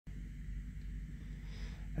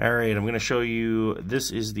Alright, I'm going to show you, this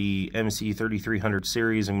is the MC3300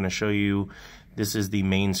 Series. I'm going to show you, this is the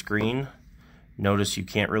main screen. Notice you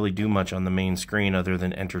can't really do much on the main screen other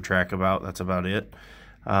than enter TrackAbout. That's about it.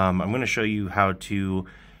 I'm going to show you how to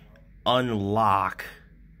unlock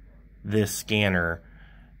this scanner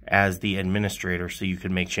as the administrator so you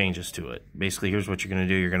can make changes to it. Basically, here's what you're going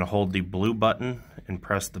to do. You're going to hold the blue button and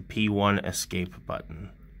press the P1 escape button.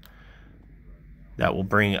 That will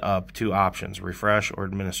bring up two options, refresh or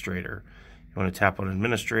administrator. You want to tap on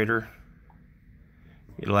administrator.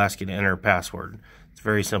 It'll ask you to enter a password. It's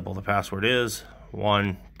very simple. The password is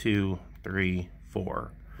 1, 2, 3,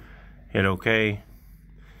 4. Hit OK.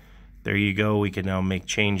 There you go. We can now make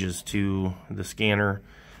changes to the scanner.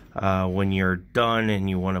 When you're done and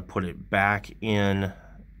you want to put it back in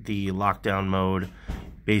the lockdown mode,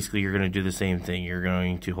 basically you're going to do the same thing. You're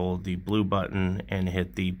going to hold the blue button and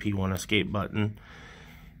hit the P1 escape button.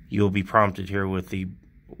 You'll be prompted here with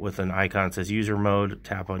an icon that says user mode.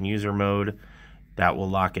 Tap on user mode. That will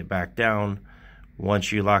lock it back down.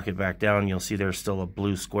 Once you lock it back down, you'll see there's still a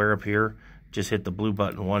blue square up here. Just hit the blue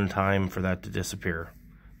button one time for that to disappear.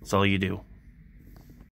 That's all you do.